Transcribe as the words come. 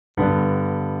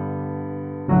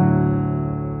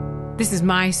This is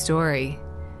my story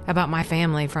about my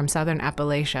family from Southern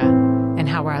Appalachia and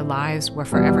how our lives were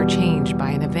forever changed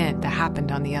by an event that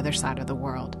happened on the other side of the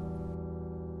world.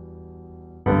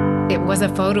 It was a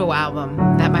photo album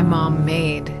that my mom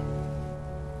made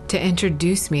to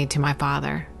introduce me to my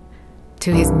father,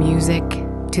 to his music,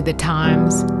 to the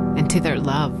times, and to their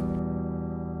love.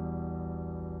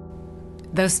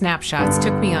 Those snapshots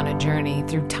took me on a journey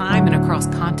through time and across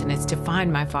continents to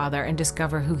find my father and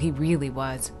discover who he really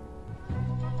was.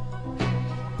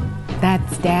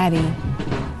 That's Daddy.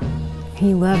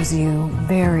 He loves you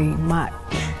very much.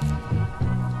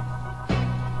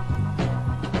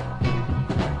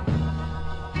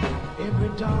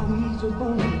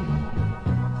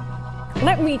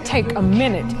 Let me take a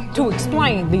minute to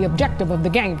explain the objective of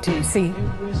the game to you, see?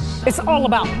 It's all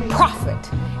about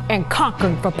profit and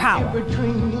conquering for power.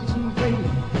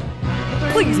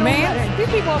 Please, man, these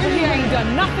people over here ain't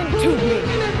done nothing to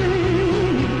me.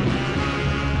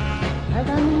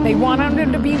 They wanted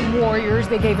them to be warriors.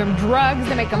 They gave them drugs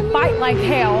to make them fight like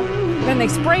hell. Then they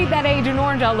sprayed that Agent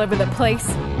Orange all over the place.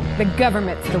 The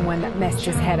government's the one that messed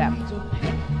his head up.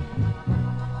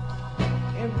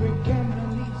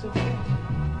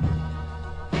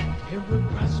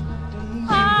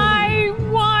 I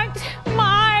want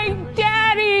my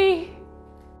daddy.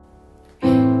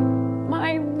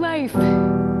 My life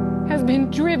has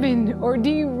been driven or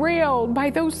derailed by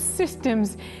those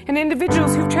systems and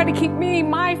individuals who try to keep me,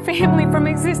 my family, from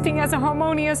existing as a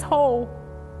harmonious whole.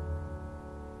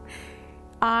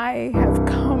 I have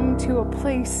come to a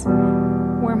place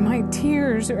where my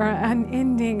tears are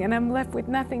unending and I'm left with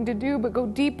nothing to do but go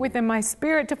deep within my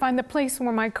spirit to find the place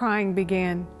where my crying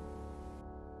began.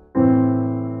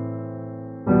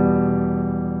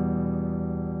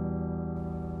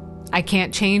 I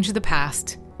can't change the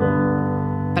past,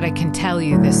 but I can tell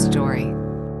you this story.